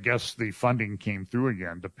lately, but I guess the funding came through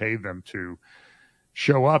again to pay them to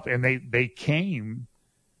show up. And they came,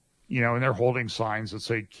 and they're holding signs that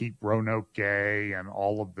say, "Keep Roanoke gay," and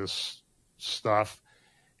all of this stuff.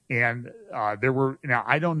 And there were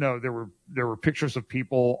pictures of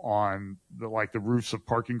people on the roofs of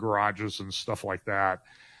parking garages and stuff like that.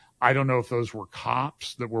 I don't know if those were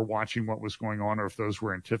cops that were watching what was going on or if those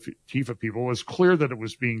were Antifa people. It was clear that it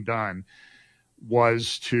was being done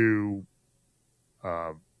was to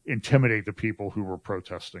intimidate the people who were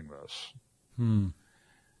protesting this.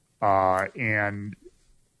 And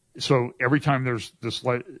so every time there's this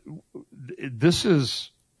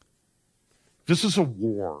is a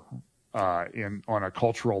war on a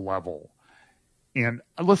cultural level. And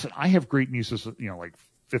listen, I have great nieces, like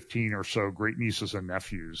 15 or so great nieces and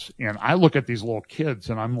nephews, and I look at these little kids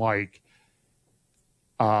and I'm like,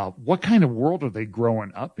 what kind of world are they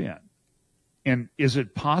growing up in? And is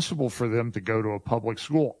it possible for them to go to a public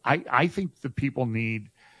school? I think the people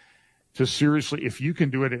need to seriously, if you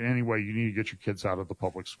can do it in any way, you need to get your kids out of the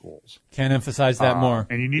public schools. Can't emphasize that more.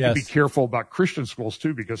 And you need to be careful about Christian schools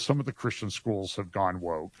too, because some of the Christian schools have gone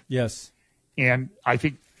woke. Yes. And I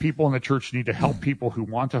think people in the church need to help people who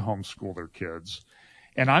want to homeschool their kids.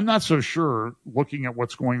 And I'm not so sure, looking at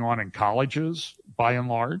what's going on in colleges, by and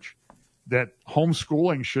large, that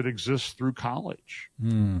homeschooling should exist through college.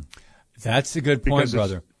 That's a good point,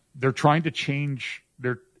 brother. They're trying to change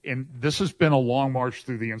and this has been a long march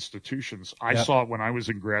through the institutions. I saw it when I was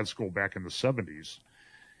in grad school back in the 70s,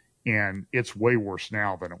 and it's way worse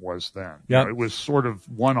now than it was then. Yep. It was sort of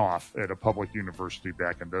one-off at a public university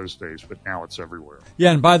back in those days, but now it's everywhere.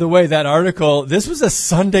 Yeah, and by the way, that article, this was a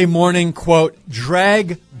Sunday morning, quote,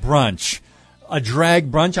 drag brunch. A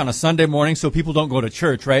drag brunch on a Sunday morning, so people don't go to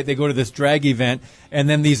church, right? They go to this drag event, and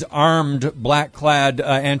then these armed, black-clad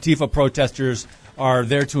Antifa protesters are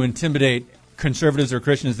there to intimidate conservatives or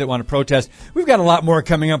Christians that want to protest. We've got a lot more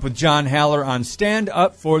coming up with John Haller on Stand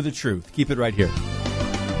Up for the Truth. Keep it right here.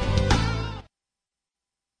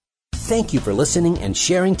 Thank you for listening and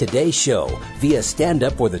sharing today's show via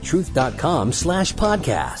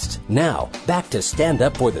standupforthetruth.com/podcast. Now, back to Stand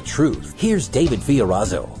Up for the Truth. Here's David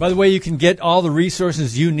Fiorazo. By the way, you can get all the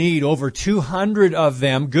resources you need, over 200 of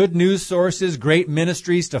them, good news sources, great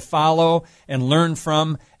ministries to follow and learn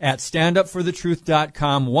from at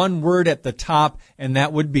standupforthetruth.com. One word at the top, and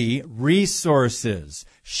that would be resources.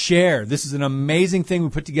 Share. This is an amazing thing we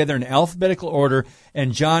put together in alphabetical order,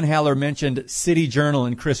 and John Haller mentioned City Journal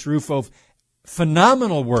and Chris Rufo.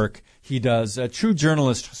 Phenomenal work he does, a true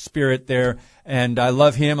journalist spirit there, and I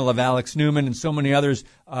love him. I love Alex Newman and so many others,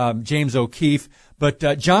 James O'Keefe. But,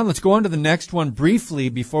 John, let's go on to the next one briefly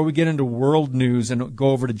before we get into world news and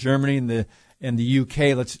go over to Germany and the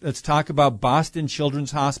UK. Let's talk about Boston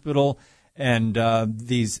Children's Hospital and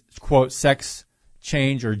these, quote, sex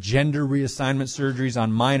change or gender reassignment surgeries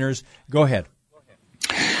on minors. Go ahead.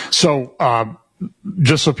 So,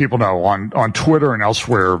 just so people know, on Twitter and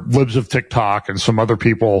elsewhere, libs of TikTok and some other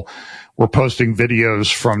people were posting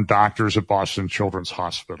videos from doctors at Boston Children's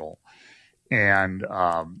Hospital. And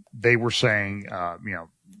they were saying,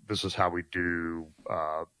 this is how we do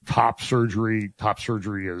top surgery. Top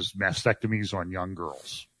surgery is mastectomies on young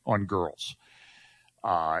girls,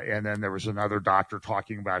 And then there was another doctor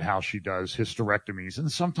talking about how she does hysterectomies.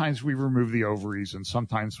 And sometimes we remove the ovaries and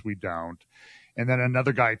sometimes we don't. And then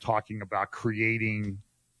another guy talking about creating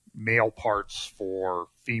male parts for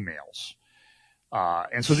females.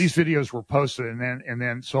 And so these videos were posted, and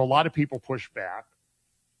then so a lot of people pushed back,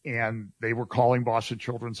 and they were calling Boston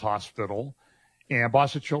Children's Hospital, and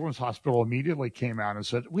Boston Children's Hospital immediately came out and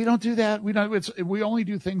said, "We don't do that. We only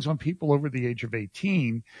do things on people over the age of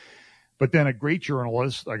 18." But then a great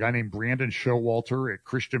journalist, a guy named Brandon Showalter at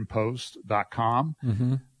ChristianPost.com,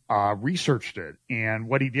 researched it, and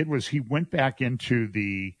what he did was he went back into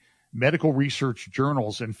the medical research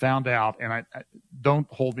journals and found out, and I don't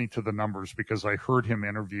hold me to the numbers because I heard him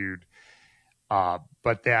interviewed,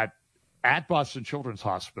 but that at Boston Children's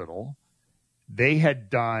Hospital, they had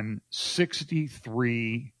done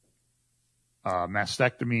 63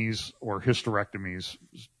 mastectomies or hysterectomies,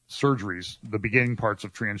 surgeries, the beginning parts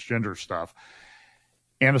of transgender stuff,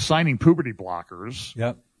 and assigning puberty blockers.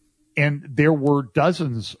 Yep. And there were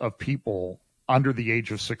dozens of people under the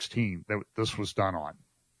age of 16 that this was done on.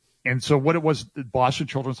 And so what it was, the Boston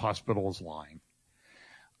Children's Hospital is lying.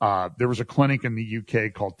 There was a clinic in the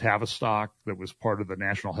UK called Tavistock that was part of the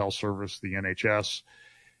National Health Service, the NHS.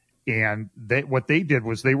 And what they did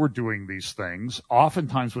was they were doing these things,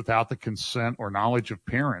 oftentimes without the consent or knowledge of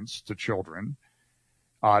parents to children.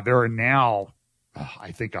 There are now,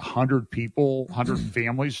 I think, 100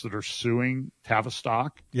 families that are suing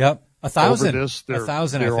Tavistock. Yep. 1,000. Over this.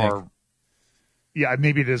 1,000, I think. Yeah,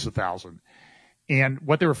 maybe it is 1,000. And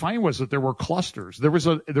what they were finding was that there were clusters. There was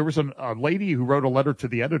a lady who wrote a letter to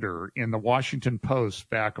the editor in the Washington Post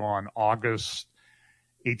back on August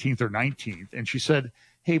 18th or 19th, and she said,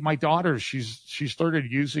 "Hey, my daughter, she's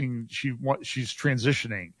started using, she's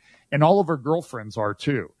transitioning, and all of her girlfriends are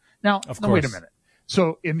too." Now, wait a minute.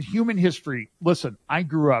 So in human history, listen, I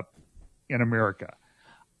grew up in America.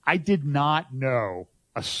 I did not know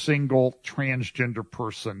a single transgender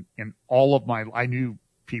person in all of I knew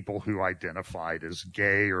people who identified as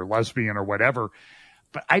gay or lesbian or whatever,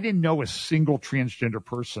 but I didn't know a single transgender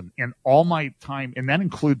person in all my time, and that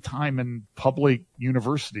include time in public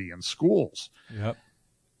university and schools. Yep.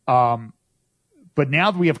 But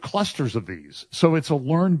now we have clusters of these, so it's a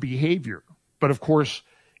learned behavior. But of course,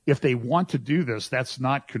 if they want to do this, that's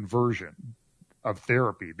not conversion of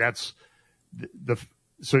therapy. That's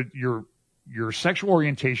so your sexual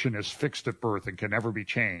orientation is fixed at birth and can never be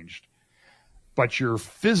changed, but your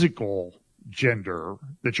physical gender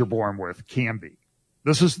that you're born with can be.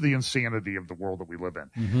 This is the insanity of the world that we live in.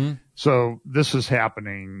 Mm-hmm. So this is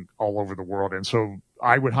happening all over the world. And so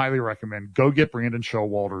I would highly recommend go get Brandon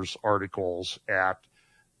Showalter's articles at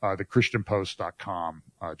thechristianpost.com.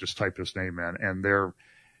 Just type his name in, and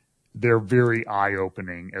they're very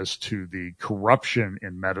eye-opening as to the corruption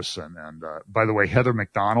in medicine. And by the way, Heather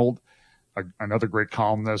McDonald, another great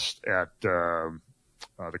columnist at the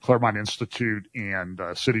Claremont Institute and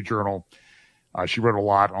City Journal, she wrote a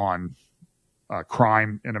lot on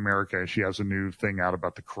crime in America. She has a new thing out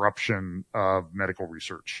about the corruption of medical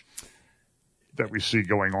research that we see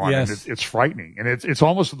going on. Yes. And it's frightening. And it's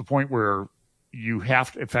almost to the point where you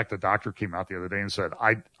have to, in fact, the doctor came out the other day and said,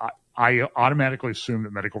 I automatically assume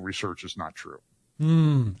that medical research is not true.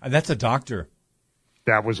 That's a doctor.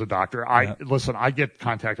 That was a doctor. Listen, I get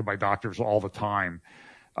contacted by doctors all the time,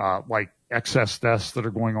 like excess deaths that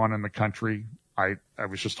are going on in the country. I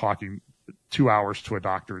was just talking 2 hours to a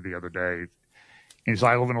doctor the other day. And he said,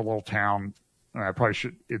 I live in a little town. And I probably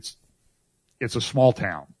should, it's a small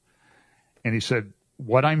town. And he said,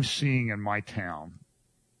 what I'm seeing in my town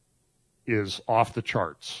is off the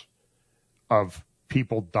charts of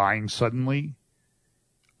people dying suddenly,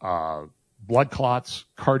 blood clots,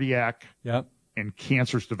 cardiac, and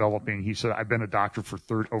cancers developing. He said, I've been a doctor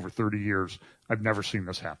for over 30 years. I've never seen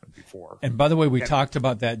this happen before. And by the way, we talked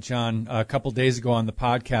about that, John, a couple days ago on the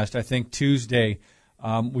podcast, I think Tuesday.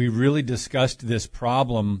 We really discussed this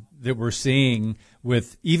problem that we're seeing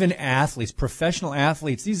with even athletes, professional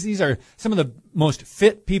athletes. These are some of the most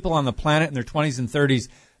fit people on the planet in their 20s and 30s.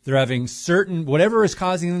 They're having whatever is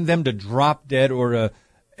causing them to drop dead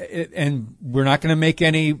and we're not going to make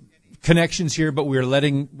any connections here, but we're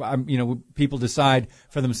letting, people decide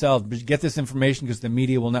for themselves. But get this information because the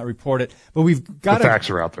media will not report it. But we've got the facts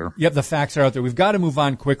are out there. Yep, the facts are out there. We've got to move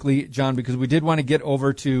on quickly, John, because we did want to get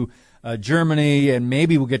over to Germany, and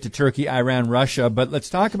maybe we'll get to Turkey, Iran, Russia. But let's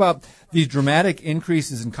talk about these dramatic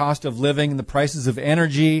increases in cost of living and the prices of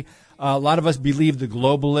energy. A lot of us believe the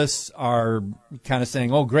globalists are kind of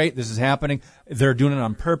saying, oh, great, this is happening. They're doing it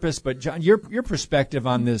on purpose. But, John, your perspective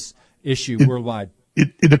on this issue worldwide.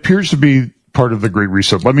 It appears to be part of the Great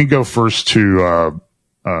Reset. Let me go first to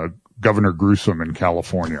Governor Gruesome in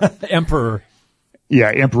California. Emperor. Yeah,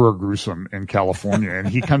 Emperor Gruesome in California. And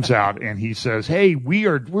he comes out and he says, hey,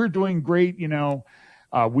 we're doing great.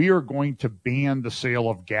 We are going to ban the sale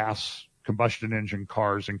of gas combustion engine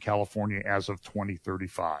cars in California as of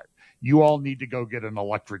 2035. You all need to go get an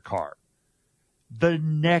electric car. The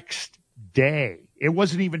next day, it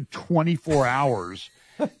wasn't even 24 hours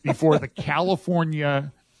before the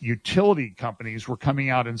California utility companies were coming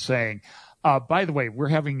out and saying, by the way, we're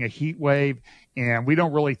having a heat wave and we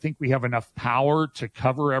don't really think we have enough power to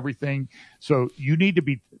cover everything. So you need to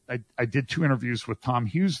be, I did 2 interviews with Tom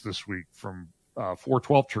Hughes this week from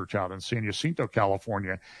 412 Church out in San Jacinto,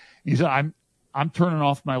 California. He said, I'm turning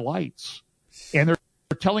off my lights. And they're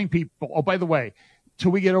telling people, oh, by the way,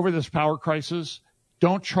 till we get over this power crisis,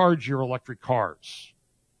 don't charge your electric cars.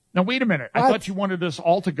 Now, wait a minute. I thought you wanted us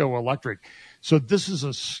all to go electric. So this is a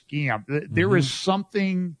scam. There is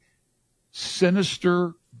something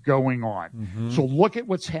sinister going on. So look at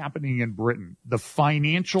what's happening in Britain. The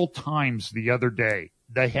Financial Times the other day,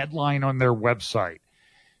 the headline on their website,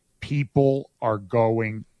 people are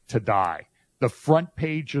going to die. The front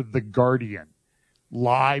page of The Guardian,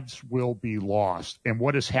 lives will be lost. And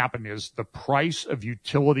what has happened is the price of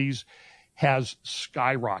utilities has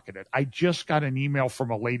skyrocketed. I just got an email from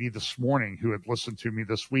a lady this morning who had listened to me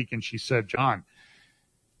this week, and she said, John,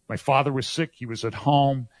 my father was sick. He was at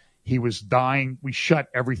home. He was dying. We shut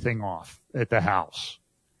everything off at the house.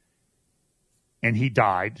 And he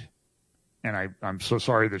died. And I'm so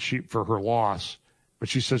sorry for her loss. But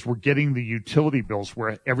she says, we're getting the utility bills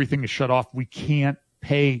where everything is shut off. We can't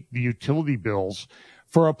pay the utility bills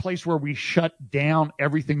for a place where we shut down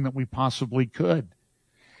everything that we possibly could.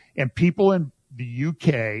 And people in the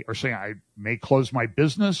UK are saying, I may close my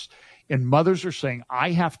business. And mothers are saying,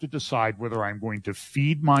 I have to decide whether I'm going to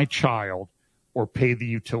feed my child or pay the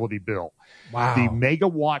utility bill. Wow. The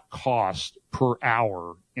megawatt cost per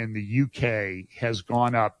hour in the UK has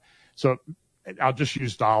gone up. So I'll just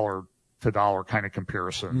use dollar to dollar kind of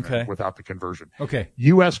comparison without the conversion. Okay.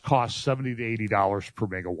 US costs $70 to $80 per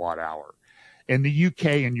megawatt hour. In the UK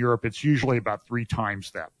and Europe, it's usually about 3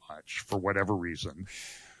 times that much for whatever reason.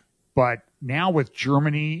 But now with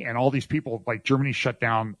Germany and all these people, like Germany shut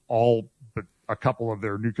down all but a couple of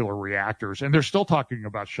their nuclear reactors, and they're still talking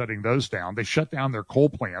about shutting those down. They shut down their coal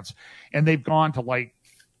plants, and they've gone to 40%,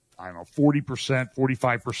 45%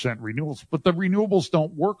 renewables. But the renewables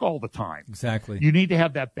don't work all the time. Exactly. You need to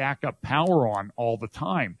have that backup power on all the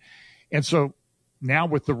time. And so now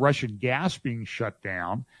with the Russian gas being shut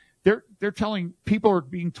down, they're telling people are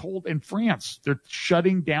being told in France, they're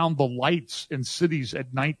shutting down the lights in cities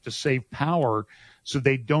at night to save power so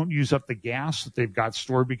they don't use up the gas that they've got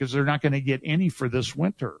stored because they're not going to get any for this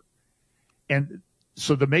winter. And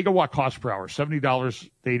so the megawatt cost per hour, $70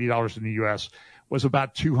 to $80 in the U.S., was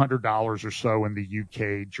about $200 or so in the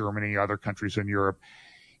UK, Germany, other countries in Europe.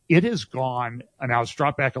 It has gone, and now it's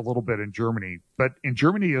dropped back a little bit in Germany, but in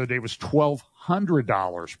Germany the other day it was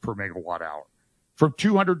 $1,200 per megawatt hour. From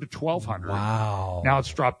 $200 to $1,200. Wow. Now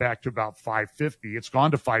it's dropped back to about $550. It's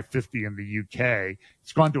gone to $550 in the UK.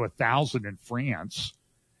 It's gone to $1,000 in France.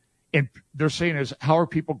 And they're saying how are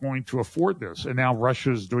people going to afford this? And now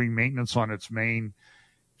Russia is doing maintenance on its main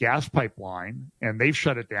gas pipeline, and they've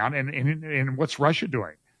shut it down. And what's Russia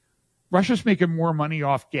doing? Russia's making more money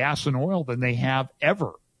off gas and oil than they have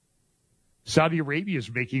ever. Saudi Arabia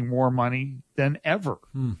is making more money than ever.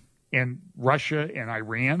 And Russia and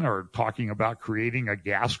Iran are talking about creating a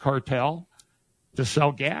gas cartel to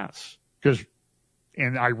sell gas.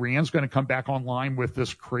 And Iran's going to come back online with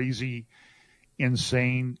this crazy,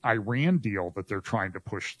 insane Iran deal that they're trying to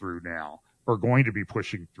push through now, or going to be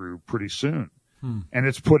pushing through pretty soon. And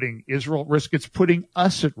it's putting Israel at risk. It's putting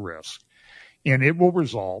us at risk. And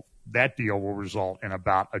that deal will result in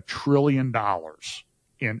about $1 trillion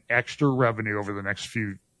in extra revenue over the next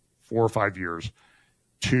 4 or 5 years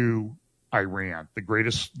to Iran,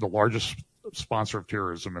 the largest sponsor of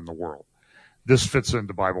terrorism in the world. This fits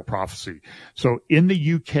into Bible prophecy. So in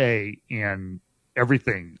the UK and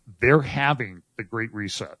everything, they're having the Great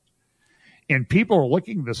Reset. And people are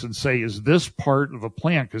looking at this and say, is this part of a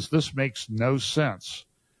plan? Because this makes no sense.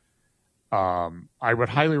 I would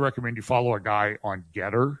highly recommend you follow a guy on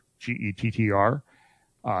Gettr, Gettr.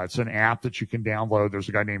 It's an app that you can download. There's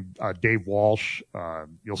a guy named Dave Walsh.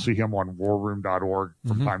 You'll see him on warroom.org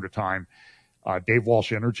from time to time. Dave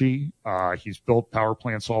Walsh Energy. He's built power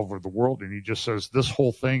plants all over the world, and he just says this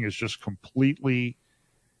whole thing is just completely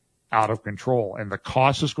out of control, and the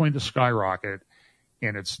cost is going to skyrocket,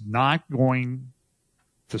 and it's not going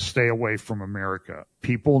to stay away from America.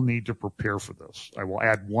 People need to prepare for this. I will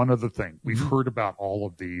add one other thing. We've heard about all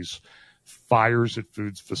of these fires at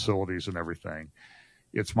foods facilities and everything.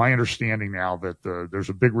 It's my understanding now that there's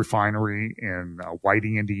a big refinery in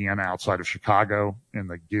Whiting, Indiana, outside of Chicago, in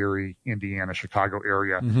the Gary, Indiana, Chicago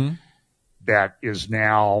area, that is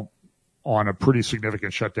now on a pretty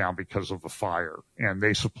significant shutdown because of the fire. And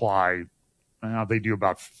they supply, they do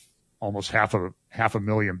about almost half a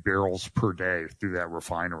million barrels per day through that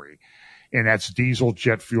refinery. And that's diesel,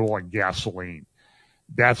 jet fuel, and gasoline.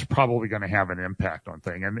 That's probably going to have an impact on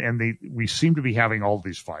things. And we seem to be having all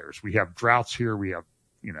these fires. We have droughts here. We have,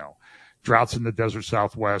 droughts in the desert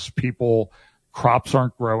Southwest. Crops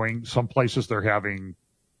aren't growing. Some places they're having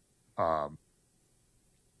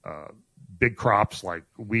big crops like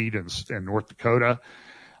wheat in North Dakota.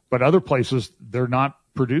 But other places, they're not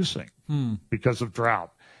producing because of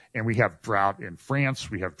drought. And we have drought in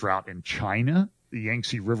France. We have drought in China, the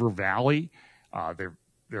Yangtze River Valley.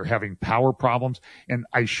 They're having power problems. And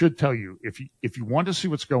I should tell you, if you want to see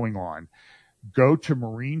what's going on, go to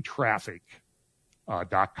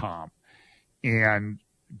marinetraffic.com and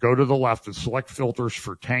go to the left and select filters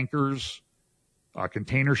for tankers,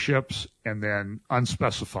 container ships, and then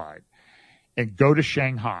unspecified. And go to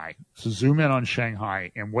Shanghai. So zoom in on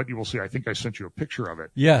Shanghai, and what you will see, I think I sent you a picture of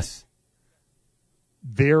it. Yes.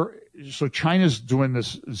 So China's doing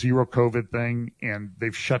this zero COVID thing, and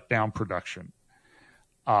they've shut down production.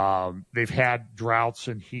 They've had droughts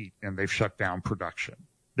and heat, and they've shut down production.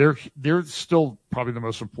 They're still probably the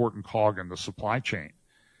most important cog in the supply chain.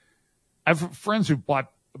 I have friends who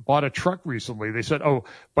bought a truck recently. They said, "Oh,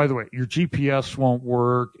 by the way, your GPS won't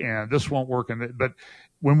work, and this won't work, but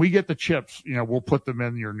when we get the chips, we'll put them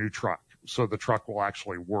in your new truck, so the truck will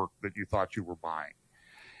actually work that you thought you were buying."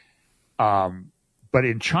 But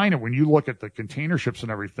in China, when you look at the container ships and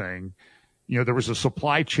everything, there was a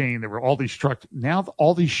supply chain. There were all these trucks. Now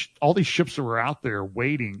all these ships that were out there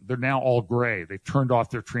waiting, they're now all gray. They've turned off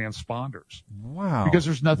their transponders. Wow. Because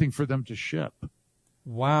there's nothing for them to ship.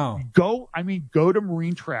 Wow. Go to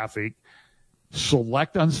Marine Traffic,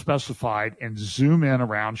 select unspecified, and zoom in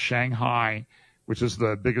around Shanghai, which is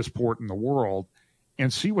the biggest port in the world,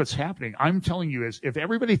 and see what's happening. I'm telling you, if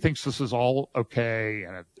everybody thinks this is all okay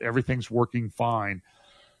and everything's working fine,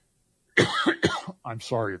 I'm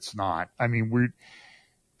sorry, it's not. I mean,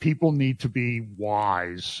 people need to be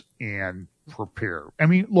wise and prepare. I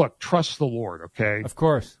mean, look, trust the Lord, okay? Of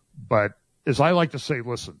course. But as I like to say,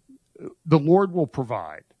 listen, the Lord will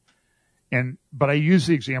provide. But I use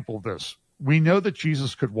the example of this. We know that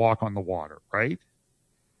Jesus could walk on the water, right?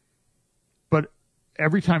 But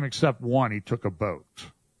every time except one, he took a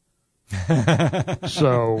boat.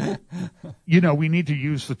 So, we need to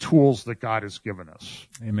use the tools that God has given us.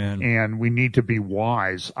 Amen. And we need to be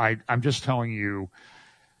wise. I'm just telling you,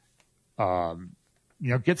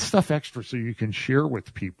 get stuff extra so you can share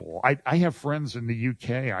with people. I have friends in the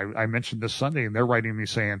UK. I mentioned this Sunday, and they're writing me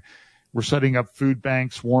saying, we're setting up food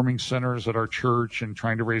banks, warming centers at our church, and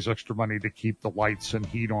trying to raise extra money to keep the lights and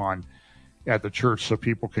heat on at the church so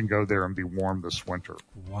people can go there and be warm this winter.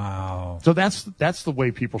 Wow. So that's the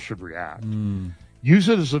way people should react. Use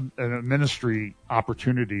it as a ministry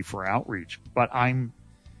opportunity for outreach. But I'm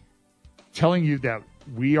telling you that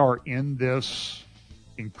we are in this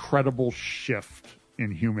incredible shift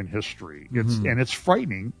in human history. It's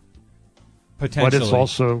frightening, Potentially. but it's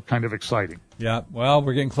also kind of exciting. Yeah, well,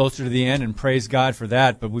 we're getting closer to the end, and praise God for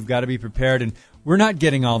that, but we've got to be prepared. And we're not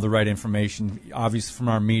getting all the right information, obviously, from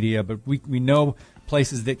our media, but we know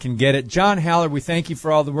places that can get it. John Haller, we thank you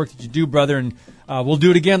for all the work that you do, brother, and we'll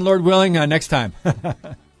do it again, Lord willing, next time.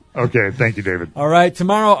 Okay, thank you, David. All right,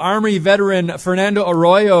 tomorrow, Army veteran Fernando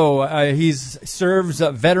Arroyo. He serves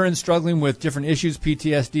veterans struggling with different issues,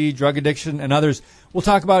 PTSD, drug addiction, and others. We'll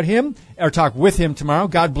talk with him tomorrow.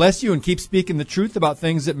 God bless you, and keep speaking the truth about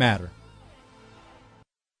things that matter.